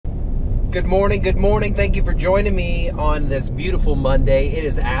Good morning, good morning. Thank you for joining me on this beautiful Monday. It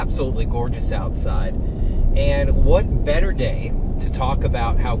is absolutely gorgeous outside. And what better day to talk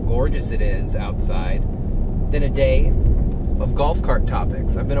about how gorgeous it is outside than a day of golf cart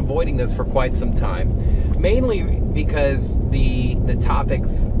topics. I've been avoiding this for quite some time, mainly because the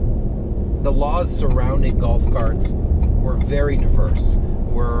topics, the laws surrounding golf carts were very diverse.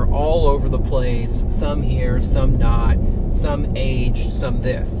 We're all over the place, some here, some not, some aged, some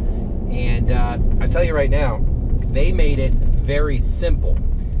this. And I tell you right now, they made it very simple.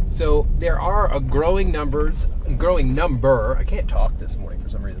 So there are a growing number, I can't talk this morning for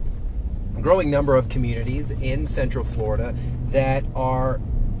some reason, a growing number of communities in Central Florida that are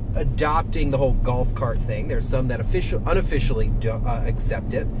adopting the whole golf cart thing. There's some that unofficially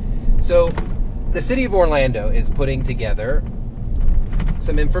accept it. So the city of Orlando is putting together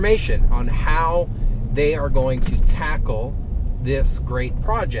some information on how they are going to tackle this great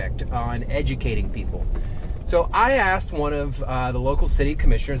project on educating people. So I asked one of the local city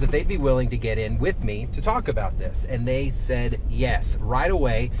commissioners if they'd be willing to get in with me to talk about this, and they said yes right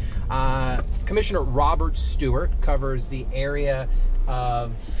away. Commissioner Robert Stewart covers the area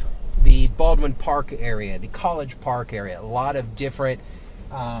of the Baldwin Park area, the College Park area, a lot of different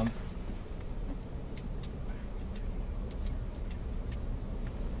so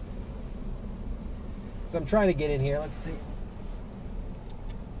I'm trying to get in here. Let's see.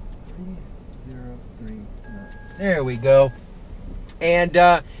 303. There we go. And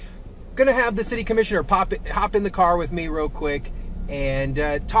gonna have the city commissioner hop in the car with me real quick and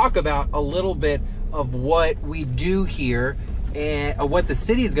talk about a little bit of what we do here and what the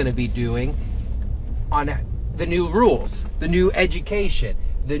city is going to be doing on the new rules, the new education,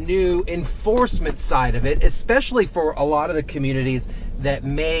 the new enforcement side of it, especially for a lot of the communities that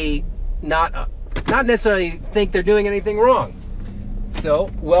may not necessarily think they're doing anything wrong.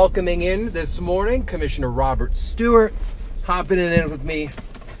 So, welcoming in this morning, Commissioner Robert Stewart, hopping in with me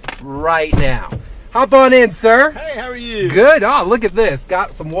right now. Hop on in, sir. Hey, how are you? Good. Oh, look at this.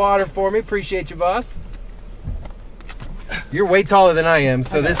 Got some water for me. Appreciate you, boss. You're way taller than I am,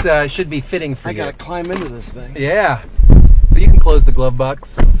 so this should be fitting for you. I gotta climb into this thing. Yeah. So you can close the glove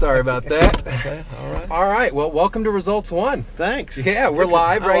box. Sorry about that. Okay, all right. All right. Well, welcome to Results 1. Thanks. Yeah, we're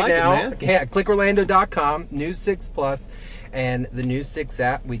live right now. Man. Yeah, clickorlando.com, News 6 Plus, and the News 6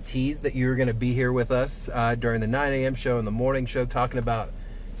 app. We teased that you were going to be here with us during the 9 a.m. show and the morning show, talking about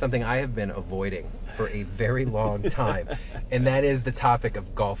something I have been avoiding for a very long time, and that is the topic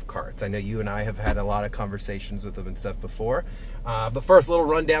of golf carts. I know you and I have had a lot of conversations with them and stuff before. But first, a little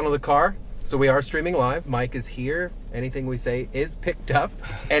rundown of the car. So we are streaming live. Mike is here. Anything we say is picked up.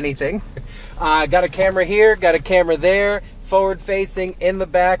 Anything. Got a camera here, got a camera there, forward facing, in the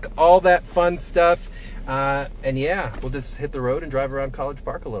back, all that fun stuff. And yeah, we'll just hit the road and drive around College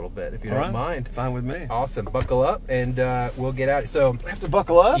Park a little bit, if you don't mind. Fine with me. Awesome. Buckle up, and we'll get out. So I have to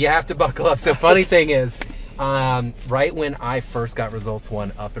buckle up? You have to buckle up. So funny thing is, right when I first got Results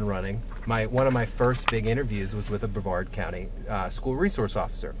 1 up and running, one of my first big interviews was with a Brevard County school resource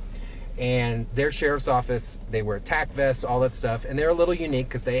officer. And their sheriff's office, they wear tack vests, all that stuff, and they're a little unique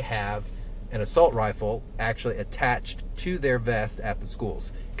because they have an assault rifle actually attached to their vest at the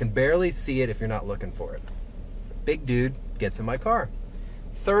schools. Can barely see it if you're not looking for it. Big dude gets in my car.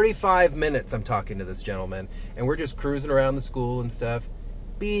 35 minutes I'm talking to this gentleman, and we're just cruising around the school and stuff.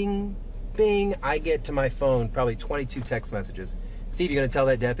 Bing, bing, I get to my phone, probably 22 text messages. Steve, you gonna tell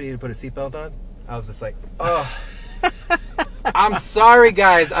that deputy to put a seatbelt on? I was just like, oh. I'm sorry,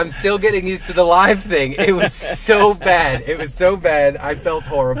 guys. I'm still getting used to the live thing. It was so bad. It was so bad. I felt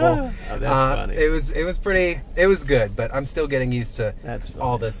horrible. Oh, that's funny. It was good, but I'm still getting used to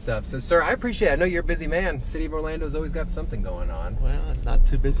all this stuff. So, sir, I appreciate it. I know you're a busy man. City of Orlando's always got something going on. Well, not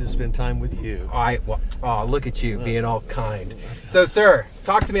too busy to spend time with you. All right. Well, oh, look at you being all kind. So, sir,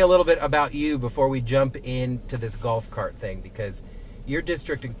 talk to me a little bit about you before we jump into this golf cart thing, because your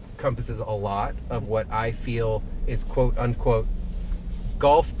district encompasses a lot of what I feel is quote unquote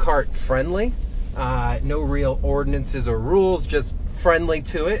golf cart friendly. No real ordinances or rules, just friendly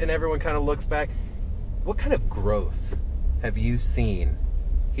to it, and everyone kind of looks back. What kind of growth have you seen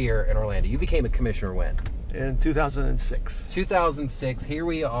here in Orlando? You became a commissioner when? In 2006. 2006. Here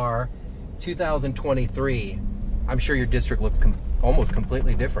we are, 2023. I'm sure your district looks almost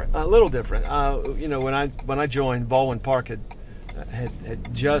completely different. A little different. You know, when I joined, Baldwin Park had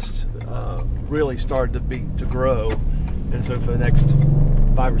just really started to grow, and so for the next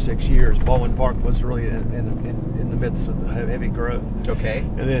 5 or 6 years, Baldwin Park was really in the midst of the heavy growth. Okay.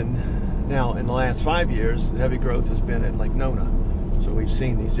 And then now in the last 5 years, heavy growth has been at Lake Nona. So we've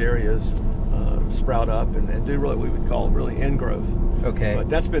seen these areas sprout up and do really what we would call really ingrowth. Okay. But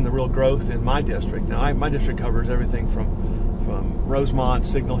that's been the real growth in my district. Now, my district covers everything from Rosemont,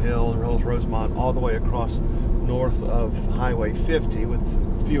 Signal Hill, Rosemont, all the way across north of Highway 50, with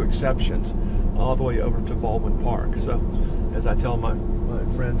a few exceptions, all the way over to Baldwin Park. So, as I tell my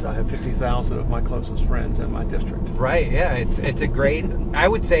friends, I have 50,000 of my closest friends in my district. Right. Yeah. It's a great. I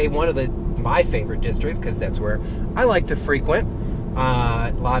would say one of my favorite districts, because that's where I like to frequent.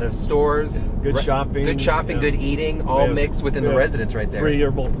 A lot of stores, good shopping, good eating, all mixed within the residence right there.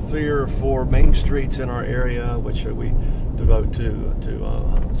 Three or four main streets in our area, which we devote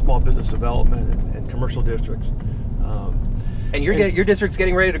to small business development and commercial districts. And your district's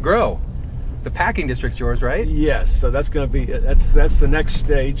getting ready to grow. The packing district's yours, right? Yes. So that's going to be that's the next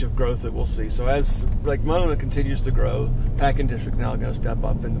stage of growth that we'll see. So as like Mona continues to grow, packing district now going to step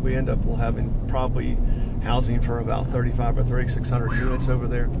up, and we end up having probably housing for about 35 or 3,600 units over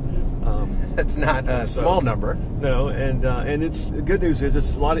there. That's not a small number. No, and it's the good news is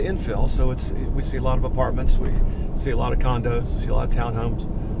it's a lot of infill. So we see a lot of apartments, we see a lot of condos, we see a lot of townhomes,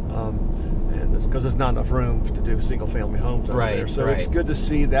 and it's because there's not enough room to do single family homes over there. So it's good to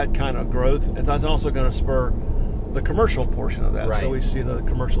see that kind of growth, and that's also going to spur the commercial portion of that. Right. So we see the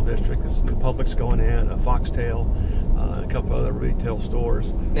commercial district, there's new Publix going in, a Foxtail, a couple other retail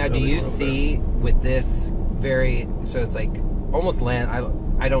stores. Now, do you see with this so it's like almost land,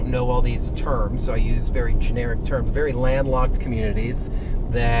 I don't know all these terms, so I use very generic terms, very landlocked communities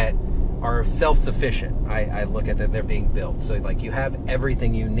that are self-sufficient. I look at that they're being built. So like you have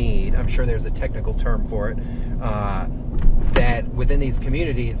everything you need. I'm sure there's a technical term for it. That within these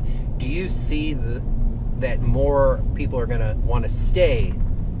communities, do you see that more people are going to want to stay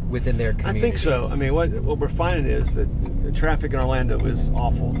within their communities? I think so. I mean, what we're finding is that the traffic in Orlando is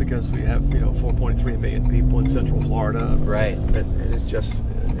awful because we have 4.3 million people in Central Florida. Right. And it's just,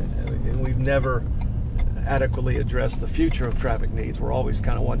 and we've never adequately addressed the future of traffic needs. We're always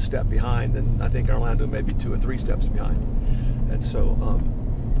kind of one step behind, and I think Orlando may be 2 or 3 steps behind. And so,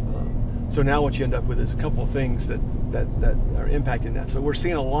 so now what you end up with is a couple of things that are impacting that. So we're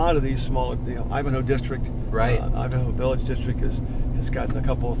seeing a lot of these smaller, Ivanhoe District, Ivanhoe Village District has gotten a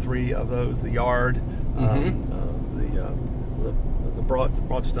couple of 3 of those. The Yard, the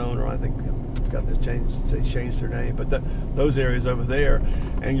Broadstone, or I think got this changed their name, but those areas over there,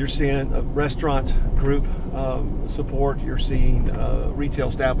 and you're seeing a restaurant group support. You're seeing retail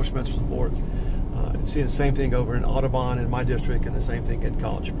establishments support. Seeing the same thing over in Audubon in my district, and the same thing in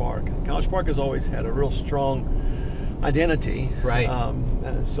College Park. College Park has always had a real strong identity, right?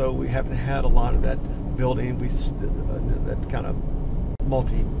 And so we haven't had a lot of that building, that kind of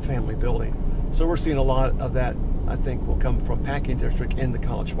multi-family building. So we're seeing a lot of that. I think will come from packing district into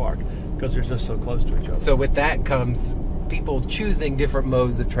College Park because they're just so close to each other. So with that comes people choosing different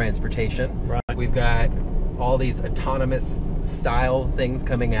modes of transportation. Right. We've got all these autonomous style things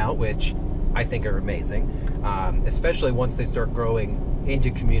coming out, which I think are amazing, especially once they start growing into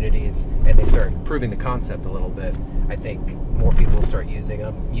communities and they start proving the concept a little bit. I think more people will start using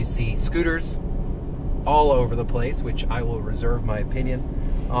them. You see scooters all over the place, which I will reserve my opinion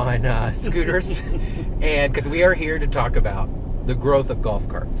on scooters, and because we are here to talk about the growth of golf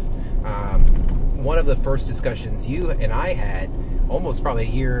carts. One of the first discussions you and I had almost probably a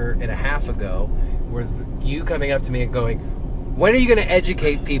year and a half ago was you coming up to me and going, when are you going to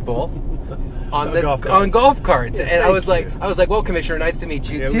educate people on golf carts? Yeah, and I was like, well, Commissioner, nice to meet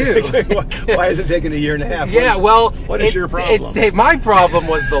you too. Why is it taking a year and a half? Yeah, what is your problem? My problem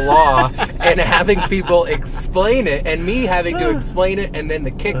was the law and having people explain it, and me having to explain it, and then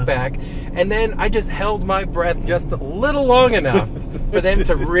the kickback, and then I just held my breath just a little long enough for them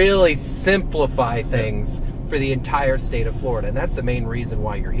to really simplify things for the entire state of Florida, and that's the main reason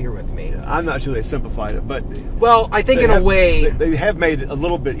why you're here with me. Yeah, I'm not sure they simplified it, but I think in a way they have made it a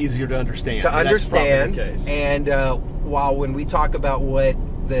little bit easier to understand. And while when we talk about what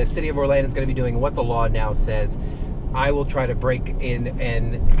the city of Orlando is going to be doing and what the law now says, I will try to break in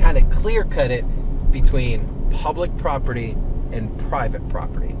and kind of clear cut it between public property and private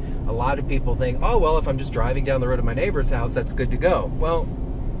property. A lot of people think, oh, well, if I'm just driving down the road to my neighbor's house, that's good to go. Well,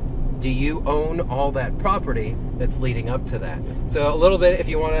 do you own all that property that's leading up to that? So a little bit, if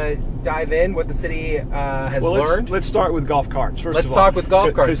you want to dive in, what the city has learned. Let's start with golf carts first. Let's talk with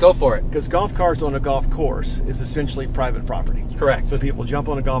golf carts. Go for it. Because golf carts on a golf course is essentially private property. Correct. So people jump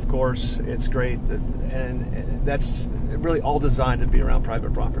on a golf course. It's great, and that's really all designed to be around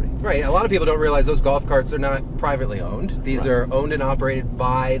private property. Right. A lot of people don't realize those golf carts are not privately owned. These are owned and operated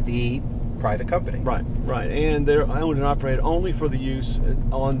by the private company. Right, and they're owned and operated only for the use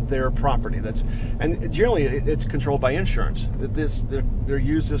on their property. And generally it's controlled by insurance. They're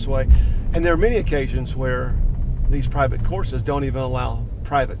used this way, And there are many occasions where these private courses don't even allow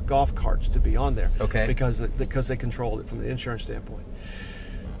private golf carts to be on there. Okay. Because they control it from the insurance standpoint.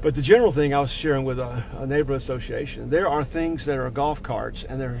 But the general thing I was sharing with a neighborhood association, there are things that are golf carts,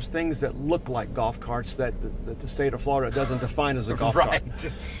 and there's things that look like golf carts that the state of Florida doesn't define as a golf Right.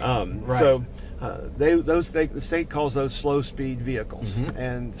 cart. Right. So the state calls those slow speed vehicles, Mm-hmm.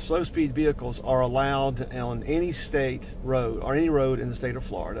 and slow speed vehicles are allowed on any state road or any road in the state of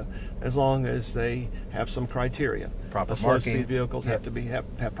Florida as long as they have some criteria. Proper slow marking. speed vehicles Yep. have to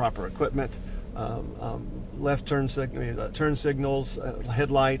have proper equipment. Left turn signals,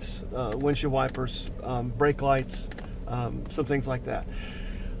 headlights, windshield wipers, brake lights, some things like that.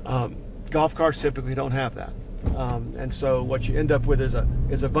 Golf carts typically don't have that, and so what you end up with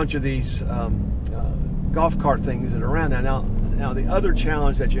is a bunch of these golf cart things that are around now. Now the other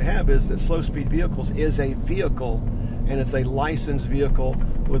challenge that you have is that slow speed vehicles is a vehicle, and it's a licensed vehicle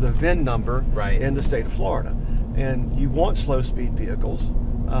with a VIN number Right. in the state of Florida, and you want slow speed vehicles.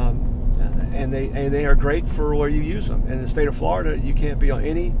 And they are great for where you use them. In the state of Florida, you can't be on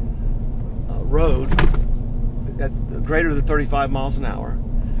any road that's greater than 35 miles an hour.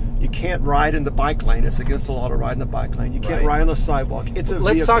 You can't ride in the bike lane. It's against the law to ride in the bike lane. You can't Right. ride on the sidewalk. It's a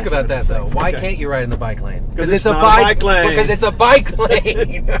Let's vehicle, talk about for that though. goodness Why sakes. Okay. can't you ride in the bike lane? Because it's not a bike lane. Because it's a bike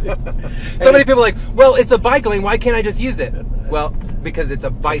lane. So many people are like, well, it's a bike lane. Why can't I just use it? Well, because it's a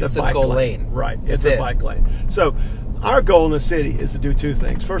bicycle It's a bike lane. Right. That's It's a it. bike lane. So our goal in the city is to do two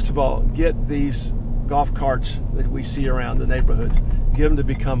things. First of all, get these golf carts that we see around the neighborhoods, get them to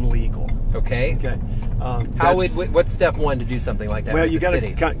become legal. Okay. Okay. What's step one to do something like that? Well, with you the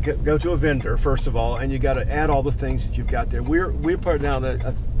got city? to go to a vendor first of all, and you got to add all the things that you've got there. We're putting down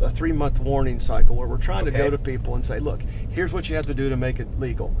a 3-month warning cycle where we're trying to Okay. go to people and say, look, here's what you have to do to make it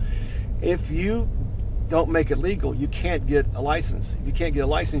legal. If you don't make it legal, you can't get a license. If you can't get a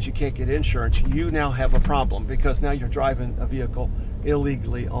license, you can't get insurance. You now have a problem because now you're driving a vehicle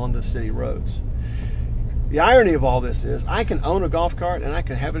illegally on the city roads. The irony of all this is I can own a golf cart and I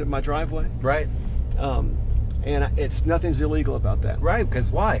can have it in my driveway. Right. And nothing's illegal about that. Right. Because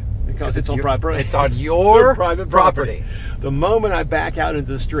why? Because it's on your, private property. It's on your private property. The moment I back out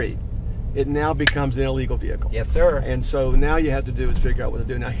into the street, it now becomes an illegal vehicle. Yes, sir. And so now you have to do is figure out what to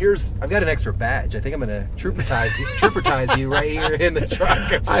do. Now I've got an extra badge. I think I'm going to troopertize you right here in the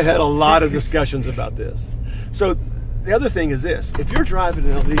truck. I've had a lot of discussions about this. So the other thing is this: if you're driving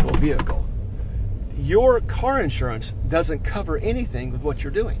an illegal vehicle, your car insurance doesn't cover anything with what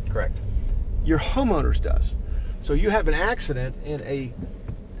you're doing. Correct. Your homeowner's does. So you have an accident in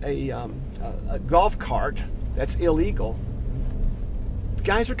a golf cart that's illegal.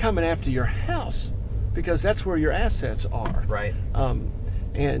 Guys are coming after your house because that's where your assets are. Right.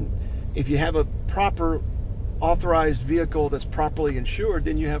 And if you have a proper authorized vehicle that's properly insured,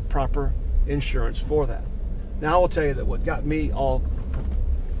 then you have proper insurance for that. Now I will tell you that what got me all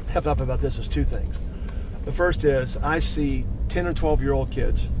hepped up about this is two things. The first is I see 10 and 12-year-old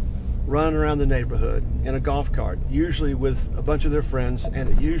kids running around the neighborhood in a golf cart, usually with a bunch of their friends, and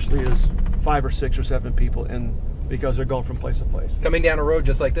it usually is 5 or 6 or 7 people because they're going from place to place. Coming down a road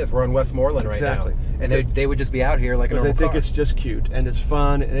just like this. We're on Westmoreland right Exactly. now. And they would just be out here like a normal They think car. it's just cute and it's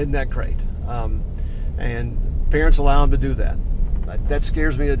fun and isn't that great? And parents allow them to do that. That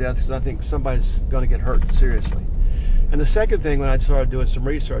scares me to death because I think somebody's going to get hurt seriously. And the second thing, when I started doing some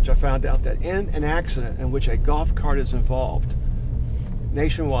research, I found out that in an accident in which a golf cart is involved,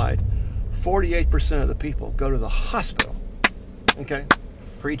 nationwide, 48% of the people go to the hospital. Okay?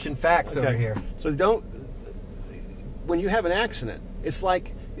 Preaching facts over here. So when you have an accident, it's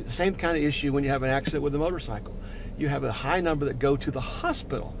like the same kind of issue when you have an accident with a motorcycle. You have a high number that go to the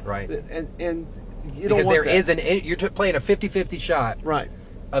hospital. Right. And you don't want because that. you're playing a 50-50 shot. Right.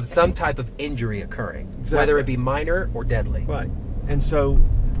 Of some type of injury occurring, Exactly. whether it be minor or deadly. Right. And so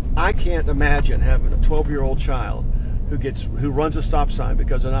I can't imagine having a 12-year-old child who runs a stop sign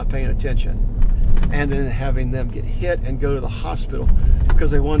because they're not paying attention, and then having them get hit and go to the hospital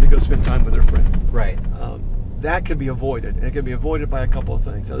because they wanted to go spend time with their friend. Right. That could be avoided, and it can be avoided by a couple of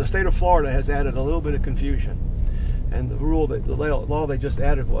things. Now, the state of Florida has added a little bit of confusion, and the law they just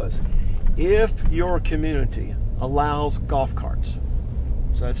added was, if your community allows golf carts,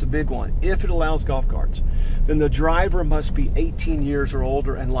 so that's a big one. If it allows golf carts, then the driver must be 18 years or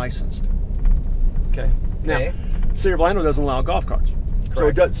older and licensed. Okay. Now, City of Orlando doesn't allow golf carts.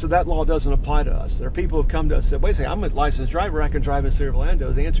 So that law doesn't apply to us. There are people who have come to us and said, wait a second, I'm a licensed driver, I can drive in the City of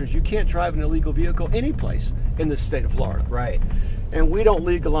Orlando. The answer is you can't drive an illegal vehicle any place in the state of Florida. Right. And we don't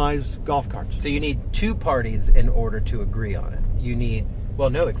legalize golf carts. So you need 2 parties in order to agree on it. You need, well,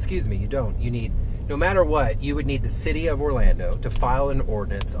 no, excuse me, you don't. You need no matter what, you would need the city of Orlando to file an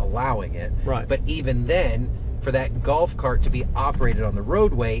ordinance allowing it. Right. But even then, for that golf cart to be operated on the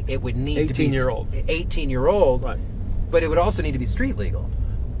roadway, it would need to be 18-year-old. Right. But it would also need to be street legal.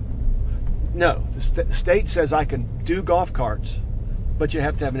 No, the state says I can do golf carts, but you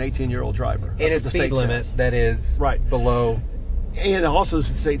have to have an 18-year-old driver. In a speed limit that is below. And also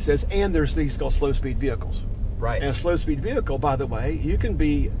the state says, and there's these called slow-speed vehicles. Right. And a slow-speed vehicle, by the way, you can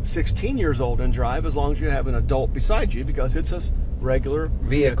be 16 years old and drive as long as you have an adult beside you because it's a regular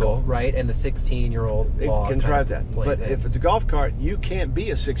vehicle. Right, and the 16-year-old law can drive that. But in. if it's a golf cart, you can't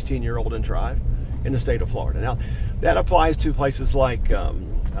be a 16-year-old and drive in the state of Florida. Now, that applies to places like the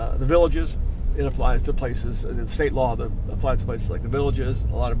villages. It applies to places, the state law that applies to places like the villages,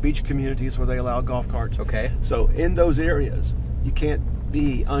 a lot of beach communities where they allow golf carts. Okay. So in those areas, you can't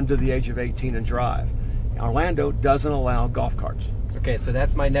be under the age of 18 and drive. Orlando doesn't allow golf carts. Okay, so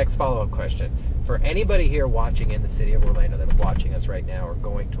that's my next follow-up question. For anybody here watching in the city of Orlando that's watching us right now or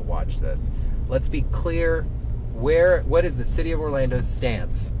going to watch this, let's be clear, what is the city of Orlando's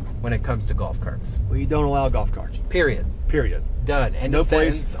stance when it comes to golf carts? We don't allow golf carts. Period. Period. Done. End of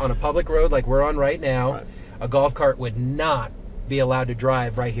sentence. On a public road like we're on right now, a golf cart would not be allowed to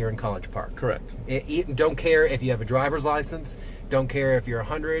drive right here in College Park. Correct. Don't care if you have a driver's license, don't care if you're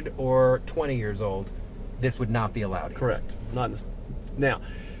 100 or 20 years old, this would not be allowed here. Correct. Now,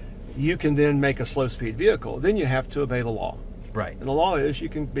 you can then make a slow-speed vehicle. Then you have to obey the law. Right. And the law is you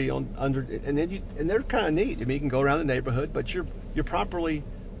can be under, and they're kind of neat. I mean, you can go around the neighborhood, but you're properly,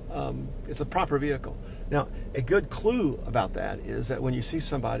 it's a proper vehicle. Now, a good clue about that is that when you see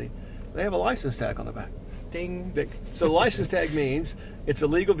somebody, they have a license tag on the back. Ding. So the license tag means it's a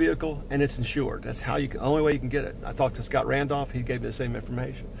legal vehicle and it's insured. That's how only way you can get it. I talked to Scott Randolph. He gave me the same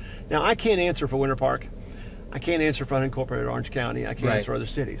information. Now, I can't answer for Winter Park. I can't answer for unincorporated Orange County. I can't answer other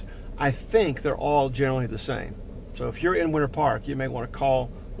cities. I think they're all generally the same. So if you're in Winter Park, you may want to call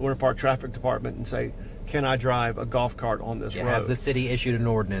the Winter Park Traffic Department and say, can I drive a golf cart on this road? Has the city issued an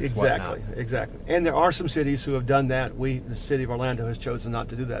ordinance? Exactly. And there are some cities who have done that. The city of Orlando has chosen not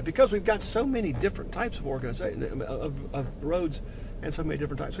to do that because we've got so many different types of organization of roads and so many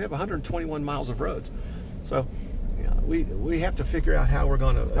different types. We have 121 miles of roads. So we have to figure out how we're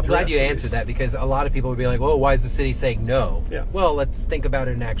going to. I'm glad you answered that because a lot of people would be like, well, why is the city saying no? Yeah. Well, let's think about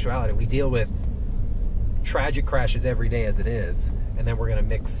it in actuality. We deal with tragic crashes every day as it is, and then we're going to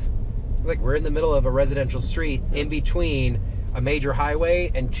mix. Like we're in the middle of a residential street in between a major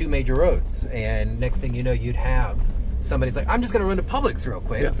highway and two major roads, and next thing you know, you'd have somebody's like, I'm just going to run to Publix real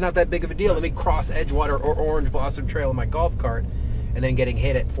quick. It's not that big of a deal. Let me cross Edgewater or Orange Blossom Trail in my golf cart, and then getting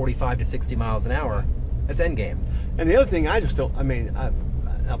hit at 45 to 60 miles an hour. That's endgame. And the other thing, I just don't. I mean,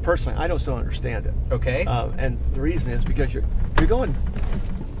 now personally, I just don't understand it. Okay. And the reason is because you're going.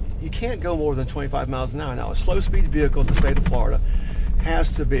 You can't go more than 25 miles an hour. Now, a slow-speed vehicle in the state of Florida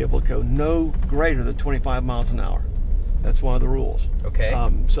has to be able to go no greater than 25 miles an hour. That's one of the rules. Okay.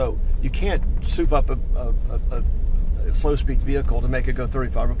 So you can't soup up a slow-speed vehicle to make it go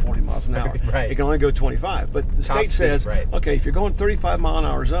 35 or 40 miles an hour. Right. It can only go 25. But the state says, okay, if you're going 35 mile an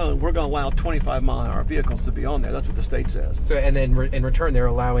hour zone, we're going to allow 25 mile an hour vehicles to be on there. That's what the state says. So, and then in return, they're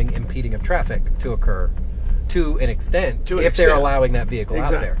allowing impeding of traffic to occur to an extent they're allowing that vehicle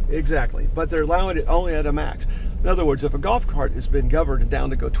out there. Exactly. But they're allowing it only at a max. In other words, if a golf cart has been governed down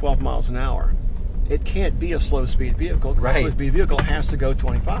to go 12 miles an hour, it can't be a slow-speed vehicle. Right. A slow-speed vehicle has to go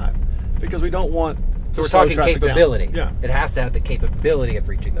 25 because we don't want. So we're talking capability. Down. Yeah. It has to have the capability of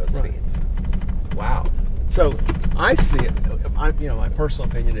reaching those speeds. Wow. So I see it. My personal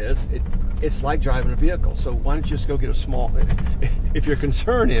opinion is it's like driving a vehicle. So why don't you just go get a small? If your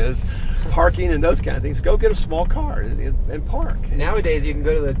concern is parking and those kind of things, go get a small car and park. Nowadays, you can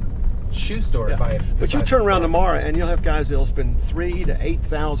go to the shoe store and buy it. But you'll turn around tomorrow and you'll have guys that'll spend $3,000 to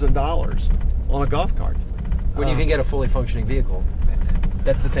 $8,000 on a golf cart. When you can get a fully functioning vehicle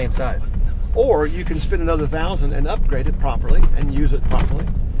that's the same size. Or you can spend another $1,000 and upgrade it properly and use it properly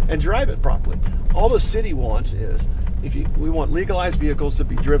and drive it properly. All the city wants is we want legalized vehicles to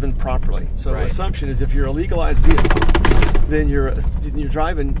be driven properly. So the assumption is if you're a legalized vehicle, then you're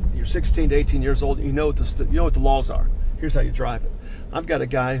driving. You're 16 to 18 years old. You know what the laws are. Here's how you drive it. I've got a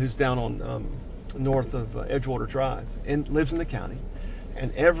guy who's down on north of Edgewater Drive and lives in the county,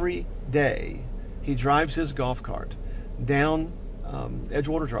 and every day he drives his golf cart down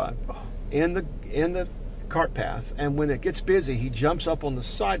Edgewater Drive in the cart path, and when it gets busy, he jumps up on the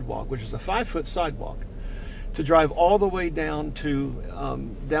sidewalk, which is a 5-foot sidewalk, to drive all the way down to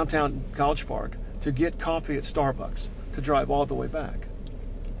downtown College Park to get coffee at Starbucks, to drive all the way back.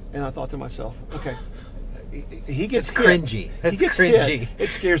 And I thought to myself, okay, he gets cringy. It's cringy.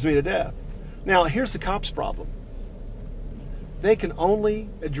 It scares me to death. Now, here's the cops' problem. They can only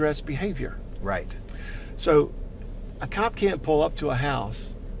address behavior. Right. So a cop can't pull up to a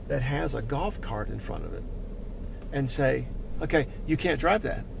house that has a golf cart in front of it and say, okay, you can't drive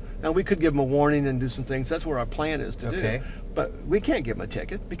that. Now, we could give them a warning and do some things. That's where our plan is to do. But we can't give them a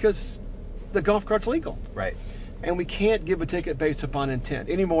ticket because the golf cart's legal. Right. And we can't give a ticket based upon intent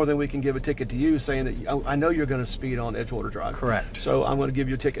any more than we can give a ticket to you saying that, oh, I know you're going to speed on Edgewater Drive. Correct. So I'm going to give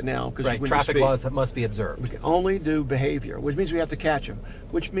you a ticket now. Right. Traffic laws must be observed. We can only do behavior, which means we have to catch them,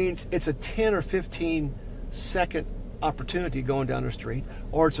 which means it's a 10 or 15 second opportunity going down the street,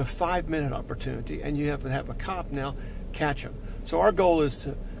 or it's a 5-minute opportunity, and you have to have a cop now catch them. So our goal is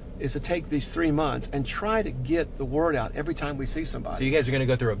to take these 3 months and try to get the word out every time we see somebody. So you guys are going to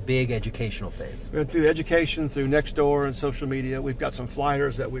go through a big educational phase. We're going to do education through Nextdoor and social media. We've got some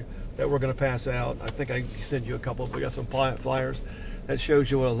flyers that we're going to pass out. I think I sent you a couple. We got some flyers that shows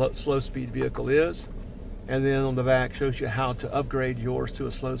you what a slow speed vehicle is, and then on the back shows you how to upgrade yours to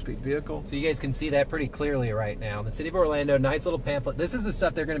a slow speed vehicle. So you guys can see that pretty clearly right now. The City of Orlando, nice little pamphlet. This is the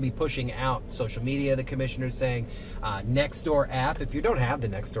stuff they're going to be pushing out. Social media, the commissioner's saying, Nextdoor app. If you don't have the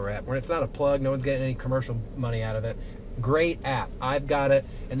Nextdoor app, when it's not a plug, no one's getting any commercial money out of it. Great app. I've got it.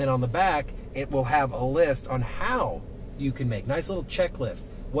 And then on the back, it will have a list on how you can make. Nice little checklist.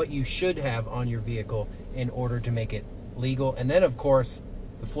 What you should have on your vehicle in order to make it legal. And then, of course,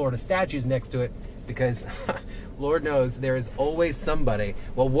 the Florida statues next to it. Because Lord knows there is always somebody.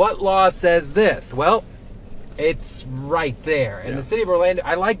 Well, what law says this? Well, it's right there. And the City of Orlando,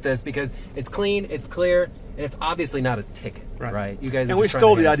 I like this because it's clean, it's clear, and it's obviously not a ticket. Right? You guys. And we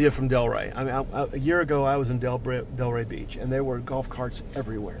stole the idea from Delray. I mean, a year ago I was in Delray Beach, and there were golf carts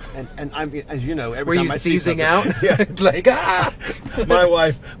everywhere. And I mean, as you know, every time I see something, out? Yeah. It's like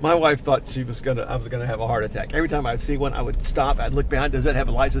my wife thought I was gonna have a heart attack. Every time I'd see one, I would stop. I'd look behind. Does that have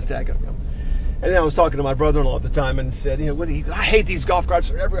a license tag? And then I was talking to my brother-in-law at the time and said, I hate these golf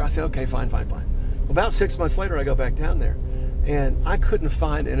carts everywhere. I said, okay, fine. Well, about 6 months later, I go back down there, and I couldn't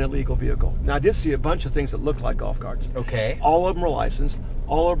find an illegal vehicle. Now, I did see a bunch of things that looked like golf carts. Okay. All of them were licensed.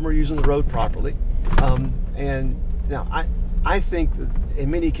 All of them were using the road properly. And now, I think that in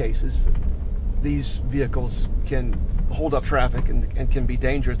many cases, these vehicles can hold up traffic and can be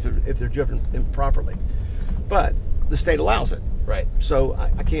dangerous if they're driven improperly. But the state allows it. Right. So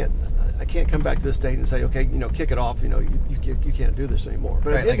I can't come back to the state and say, okay, kick it off. You can't do this anymore.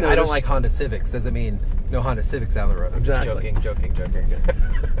 But right, I don't like Honda Civics. Doesn't mean no Honda Civics down the road. I'm just joking.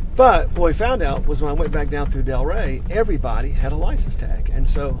 But what we found out was when I went back down through Delray, everybody had a license tag, and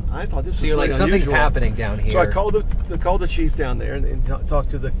so I thought this was you're like, something's happening down here. So I called the chief down there and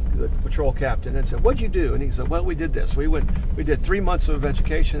talked to the patrol captain and said, "What'd you do?" And he said, "Well, we did this. We did 3 months of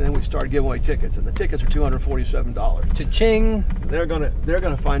education, and then we started giving away tickets, and the tickets are $247. Cha-ching! They're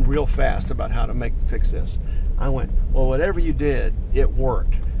gonna find real fast about how to fix this." I went, "Well, whatever you did, it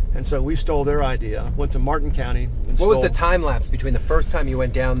worked." And so we stole their idea, went to Martin County. What was the time lapse between the first time you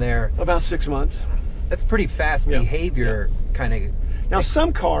went down there? About 6 months. That's pretty fast behavior, kind of. Now,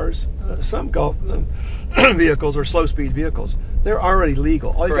 some cars, some golf vehicles are slow-speed vehicles. They're already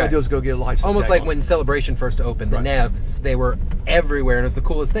legal. All you got to do is go get a license. Almost like when Celebration first opened, the Nevs, they were everywhere, and it was the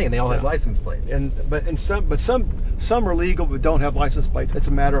coolest thing. They all had license plates. But some are legal but don't have license plates. It's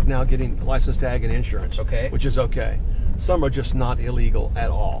a matter of now getting a license tag and insurance, which is okay. Some are just not illegal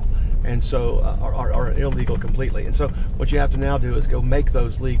at all, and so are illegal completely. And so what you have to now do is go make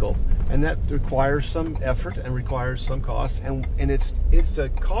those legal, and that requires some effort and requires some cost, and it's a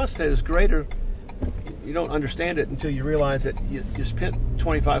cost that is greater. You don't understand it until you realize that you spent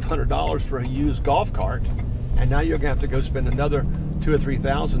 $2,500 for a used golf cart, and now you're going to have to go spend another $2,000 or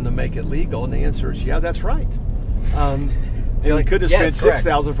 $3,000 to make it legal. And the answer is, yeah, that's right. You could have spent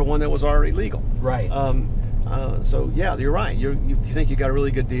 $6,000 for one that was already legal. Right. So yeah, you're right. You think you got a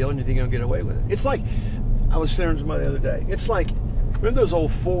really good deal, and you think you're gonna get away with it. It's like, I was saying to somebody the other day. It's like, remember those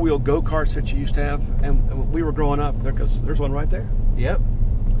old 4-wheel go-karts that you used to have, and when we were growing up, because there's one right there. Yep.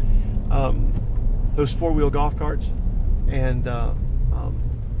 Those 4-wheel golf carts, and I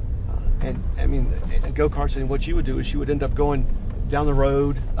mean go-karts. And what you would do is you would end up going down the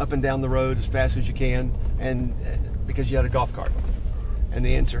road, up and down the road as fast as you can, and because you had a golf cart. And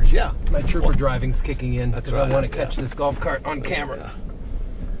the answer is yeah. My trooper driving's kicking in because I want to catch this golf cart on camera.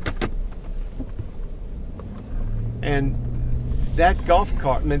 And that golf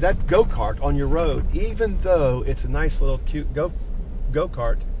cart, that go-kart on your road, even though it's a nice little cute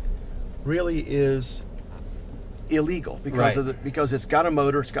go-kart, really is illegal because it's got a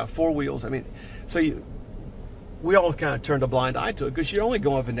motor, it's got 4 wheels. I mean, so we all kind of turned a blind eye to it because you're only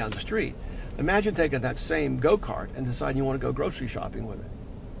going up and down the street. Imagine taking that same go-kart and deciding you want to go grocery shopping with it.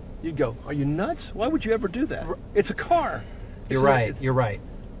 you'd go, "Are you nuts? Why would you ever do that? It's a car." You're right. You're right.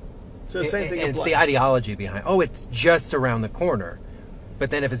 So the same thing. And it's the ideology behind. Oh, it's just around the corner, but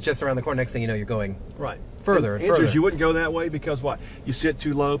then if it's just around the corner, next thing you know, you're going further and further. You wouldn't go that way because what? You sit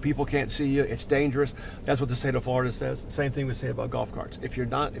too low, people can't see you. It's dangerous. That's what the state of Florida says. Same thing we say about golf carts. If you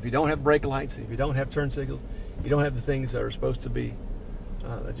don't have brake lights, if you don't have turn signals, you don't have the things that are supposed to be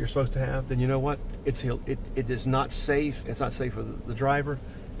that you're supposed to have, then you know what? It is not safe. It's not safe for the driver.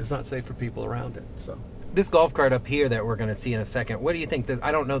 It's not safe for people around it. So. This golf cart up here that we're going to see in a second, what do you think?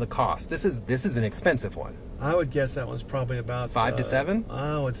 I don't know the cost. This is an expensive one. I would guess that one's probably about $5,000 to $7,000.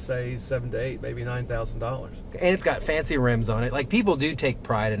 I would say $7,000 to $8,000, maybe $9,000. And it's got fancy rims on it. Like, people do take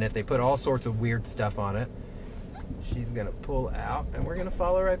pride in it. They put all sorts of weird stuff on it. She's going to pull out, and we're going to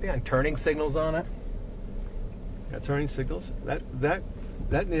follow right behind. Turning signals on it. Got turning signals. That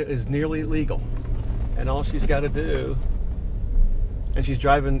is nearly legal, and all she's got to do. And she's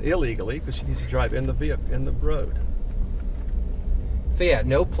driving illegally because she needs to drive in the road. So yeah,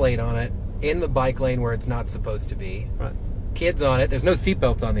 no plate on it, in the bike lane where it's not supposed to be. Right. Kids on it. There's no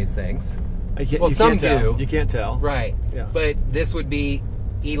seatbelts on these things. Well, some do. You can't tell. Right. Yeah. But this would be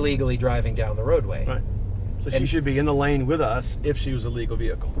illegally driving down the roadway. Right. So she should be in the lane with us if she was a legal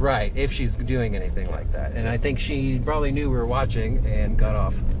vehicle. Right, if she's doing anything like that. And I think she probably knew we were watching and got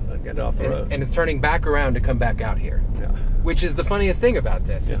off. Get off the road. And it's turning back around to come back out here. Yeah. Which is the funniest thing about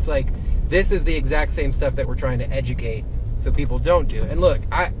this. Yeah. It's like, this is the exact same stuff that we're trying to educate so people don't do. And look,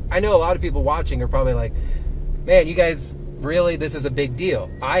 I know a lot of people watching are probably like, man, you guys, really, this is a big deal.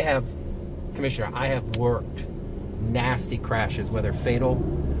 Commissioner, I have worked nasty crashes, whether fatal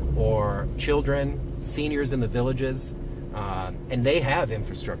or children, seniors in the villages, and they have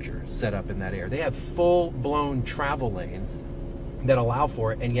infrastructure set up in that area. They have full-blown travel lanes that allow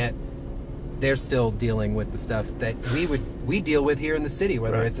for it, and yet they're still dealing with the stuff that we deal with here in the city,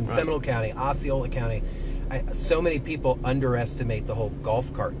 whether it's in Seminole County, Osceola County. So many people underestimate the whole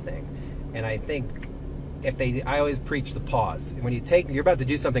golf cart thing, and I think I always preach the pause. When you're about to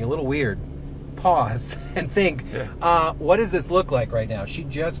do something a little weird, pause and think, what does this look like right now? She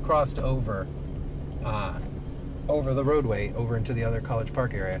just crossed over the roadway over into the other College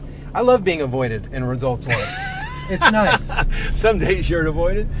Park area. I love being avoided in Results 1. It's nice. Some days you're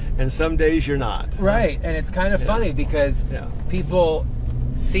avoided, and some days you're not. Right, and it's kind of funny because people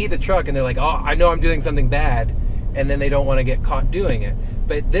see the truck and they're like, oh, I know I'm doing something bad, and then they don't want to get caught doing it.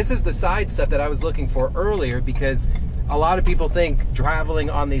 But this is the side stuff that I was looking for earlier, because a lot of people think traveling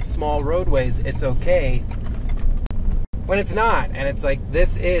on these small roadways, it's okay, when it's not. And it's like,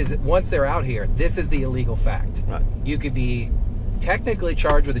 once they're out here, this is the illegal fact. Right. You could be technically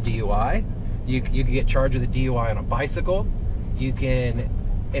charged with a DUI. You could get charged with a DUI on a bicycle. You can,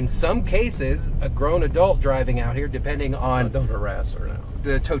 in some cases, a grown adult driving out here, depending on don't harass her now.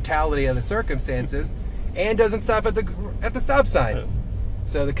 The totality of the circumstances, and doesn't stop at the stop sign. Yeah.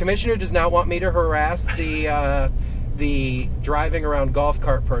 So the commissioner does not want me to harass the driving around golf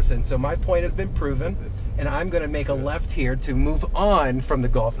cart person. So my point has been proven, and I'm going to make a left here to move on from the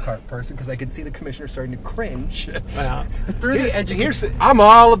golf cart person, because I can see the commissioner starting to cringe through the edge. I'm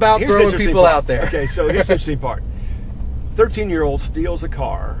all about throwing people out there. Okay, so here's the interesting part. 13-year-old steals a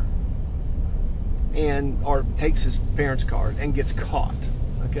car or takes his parents' car and gets caught.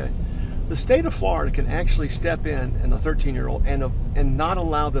 Okay, the state of Florida can actually step in the 13-year-old and not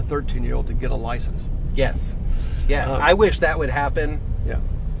allow the 13-year-old to get a license. Yes. I wish that would happen. Yeah.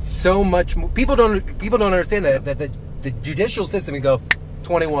 So much more. People don't understand that the judicial system can go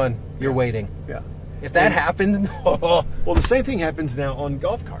 21. You're waiting. Yeah. If that happened, well, the same thing happens now on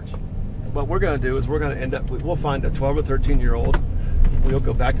golf carts. What we're going to do is we'll find a 12 or 13-year-old. We'll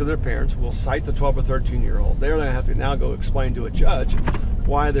go back to their parents. We'll cite the 12 or 13-year-old. They're going to have to now go explain to a judge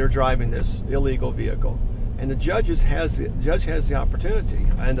why they're driving this illegal vehicle. And the judge has the opportunity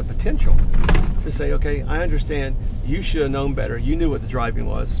and the potential to say, okay, I understand you should have known better. You knew what the driving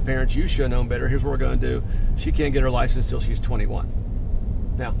was. Parents, you should have known better. Here's what we're going to do. She can't get her license until she's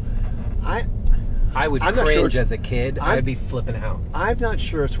 21. Now, I would cringe as a kid. I'd be flipping out. I'm not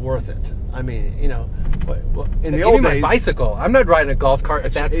sure it's worth it. I mean, in the old days, my bicycle. I'm not riding a golf cart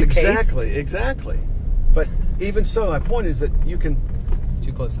if that's the case. Exactly. But even so, my point is that you can.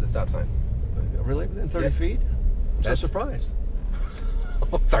 Too close to the stop sign. Really? Within 30 feet? I'm so surprised.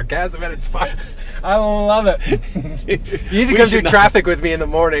 Sarcasm at its fine. I love it. You need to come through traffic with me in the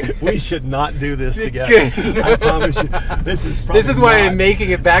morning. We should not do this together. I promise you. This is why I'm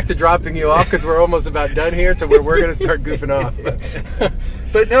making it back to dropping you off, because we're almost about done here to where we're going to start goofing off.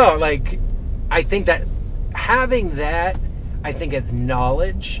 But no, I think that having that, I think, as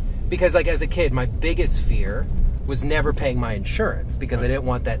knowledge, because as a kid, my biggest fear was never paying my insurance because I didn't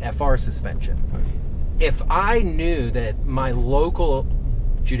want that FR suspension. If I knew that my local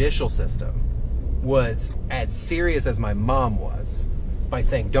judicial system was as serious as my mom was by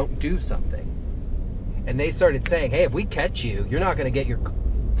saying, don't do something, and they started saying, hey, if we catch you, you're not going to get your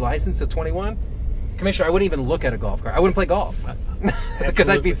license till 21, Commissioner, I wouldn't even look at a golf cart. I wouldn't play golf because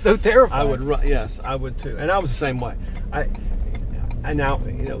I'd be so terrified. I would run. Yes, I would too. And I was the same way. And now,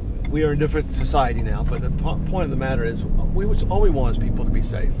 we are in a different society now, but the point of the matter is all we want is people to be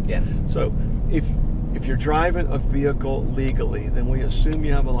safe. Yes. So if you're driving a vehicle legally, then we assume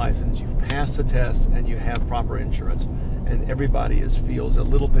you have a license, you've passed the test, and you have proper insurance, and everybody feels a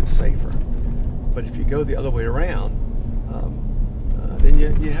little bit safer. But if you go the other way around, then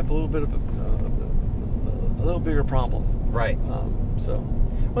you have a little bit of a little bigger problem. Right. Well,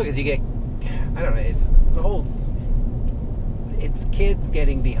 because you get, I don't know, it's the whole, it's kids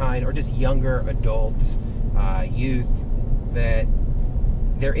getting behind, or just younger adults, youth, that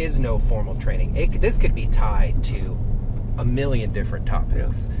there is no formal training. This could be tied to a million different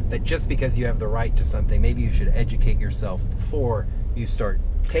topics. Yeah. That just because you have the right to something, maybe you should educate yourself before you start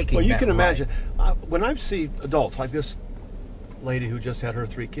taking. Well, you that can imagine right. When I see adults like this lady who just had her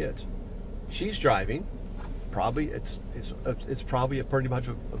 3 kids, she's driving. Probably it's probably a pretty much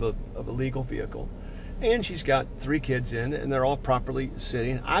of a legal vehicle, and she's got 3 kids in, and they're all properly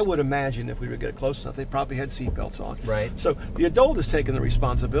sitting. I would imagine if we would get close enough, they probably had seatbelts on. Right. So the adult is taking the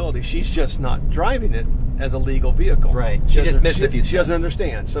responsibility. She's just not driving it as a legal vehicle. Right. She just missed a few steps. She doesn't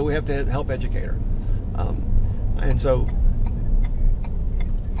understand. So we have to help educate her. And so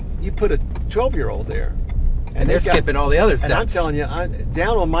you put a 12-year-old there, and they're skipping all the other steps. And I'm telling you,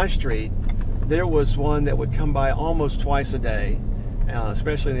 down on my street, there was one that would come by almost twice a day,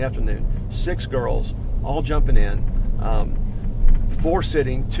 especially in the afternoon. 6 girls, all jumping in, 4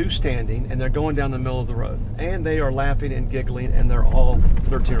 sitting, 2 standing, and they're going down the middle of the road. And they are laughing and giggling, and they're all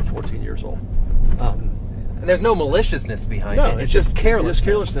 13 or 14 years old. And there's no maliciousness behind it. It's just carelessness. It's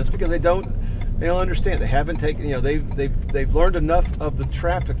carelessness because they don't understand. They haven't taken. They've learned enough of the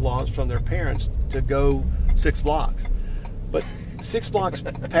traffic laws from their parents to go 6 blocks, but 6 blocks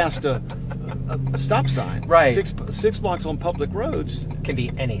past a stop sign, right? 6 blocks on public roads can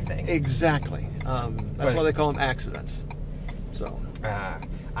be anything. Exactly. That's why they call them accidents. So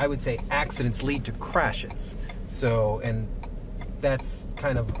I would say accidents lead to crashes. So, and that's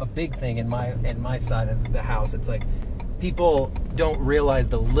kind of a big thing in my side of the house. It's like people don't realize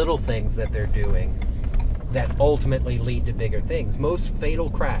the little things that they're doing that ultimately lead to bigger things. Most fatal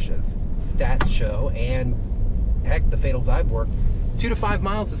crashes, stats show, and heck, the fatals I've worked, 2 to 5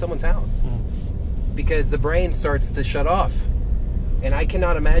 miles to someone's house, because the brain starts to shut off. And I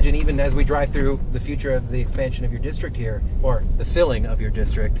cannot imagine, even as we drive through the future of the expansion of your district here, or the filling of your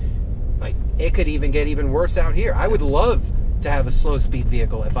district, like it could even get even worse out here. I would love to have a slow speed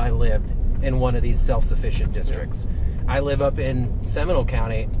vehicle if I lived in one of these self-sufficient districts. I live up in Seminole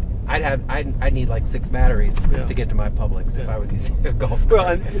County. I'd need like 6 batteries to get to my Publix if I was using a golf cart. Well,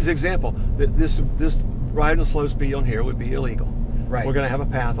 and as an example, this riding a slow speed on here would be illegal. Right. We're going to have a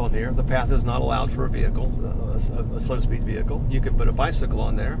path on here. The path is not allowed for a vehicle, a slow speed vehicle. You can put a bicycle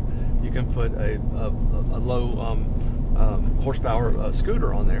on there. You can put a low horsepower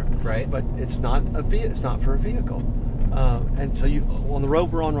scooter on there. Right. But it's not it's not for a vehicle. And so you on the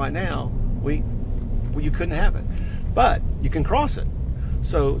road we're on right now, you couldn't have it, but you can cross it.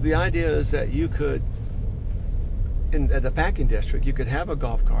 So the idea is that you could, at the packing district, you could have a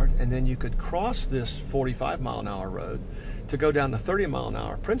golf cart, and then you could cross this 45-mile-an-hour road to go down to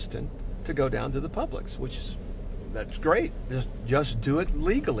 30-mile-an-hour Princeton to go down to the Publix, that's great. Just do it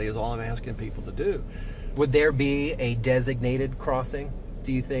legally is all I'm asking people to do. Would there be a designated crossing?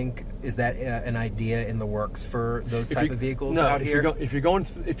 Do you think, is that an idea in the works for those type of vehicles out here? If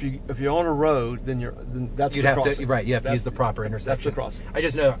you're on a road, then that's You'd the have crossing. To, right? You have to use the proper intersection. That's the crossing. I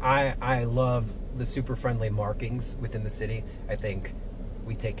just know I love the super friendly markings within the city. I think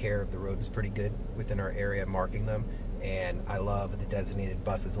we take care of the roads pretty good within our area, marking them, and I love the designated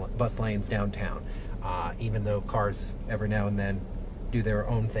bus lanes downtown. Even though cars every now and then do their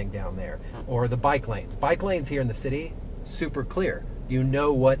own thing down there, or the bike lanes. Bike lanes here in the city, super clear. You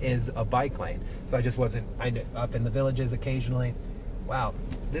know what is a bike lane. So I just wasn't, up in the villages occasionally. Wow,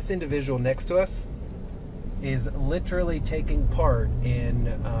 this individual next to us is literally taking part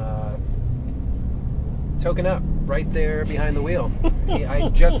in token up right there behind the wheel. I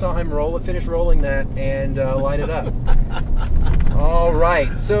just saw him finish rolling that and light it up. All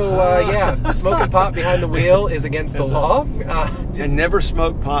right, so yeah, smoking pot behind the wheel is against the law. And never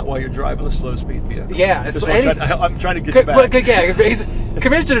smoke pot while you're driving a slow speed vehicle. Yeah, I'm trying to get you back. Yeah,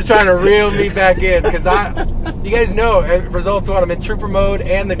 Commissioner's trying to reel me back in because you guys know results when I'm in trooper mode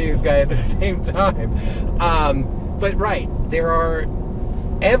and the news guy at the same time. But right,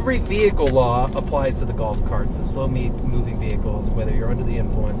 every vehicle law applies to the golf carts, the slow moving vehicles, whether you're under the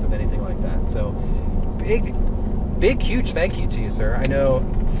influence of anything like that. So big, huge thank you to you, sir. I know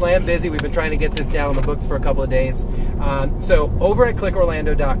slam busy. We've been trying to get this down on the books for a couple of days. So over at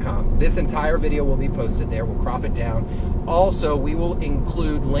clickorlando.com, this entire video will be posted there. We'll crop it down. Also, we will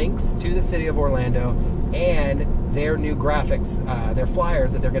include links to the city of Orlando and their new graphics, their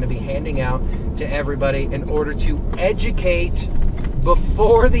flyers that they're going to be handing out to everybody in order to educate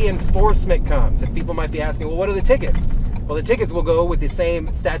before the enforcement comes. And people might be asking, well, what are the tickets? Well, the tickets will go with the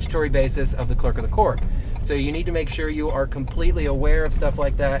same statutory basis of the clerk of the court. So you need to make sure you are completely aware of stuff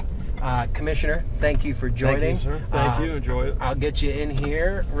like that. Commissioner, thank you for joining. Thank you, sir. Thank you. Enjoy it. I'll get you in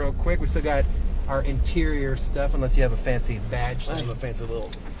here real quick. We still got our interior stuff, unless you have a fancy badge. I have a fancy little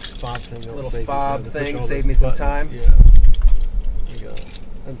fob thing. A little fob thing, save me some time. Yeah. There you go.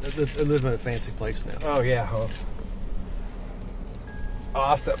 I live in a fancy place now. Oh, yeah. Huh?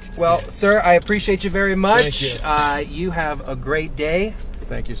 Awesome. Well, sir, I appreciate you very much. Thank you. You have a great day.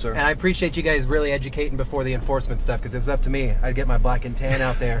 Thank you, sir. And I appreciate you guys really educating before the enforcement stuff, because if it was up to me, I'd get my black and tan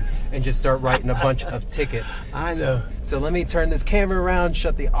out there and just start writing a bunch of tickets. I know. So let me turn this camera around,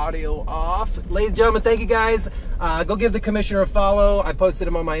 shut the audio off. Ladies and gentlemen, thank you guys. Go give the commissioner a follow. I posted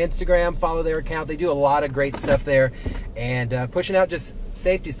them on my Instagram. Follow their account. They do a lot of great stuff there and pushing out just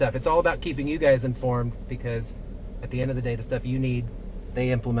safety stuff. It's all about keeping you guys informed, because at the end of the day, the stuff you need,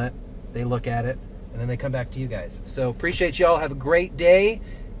 they implement, they look at it, and then they come back to you guys. So appreciate y'all. Have a great day,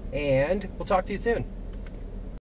 and we'll talk to you soon.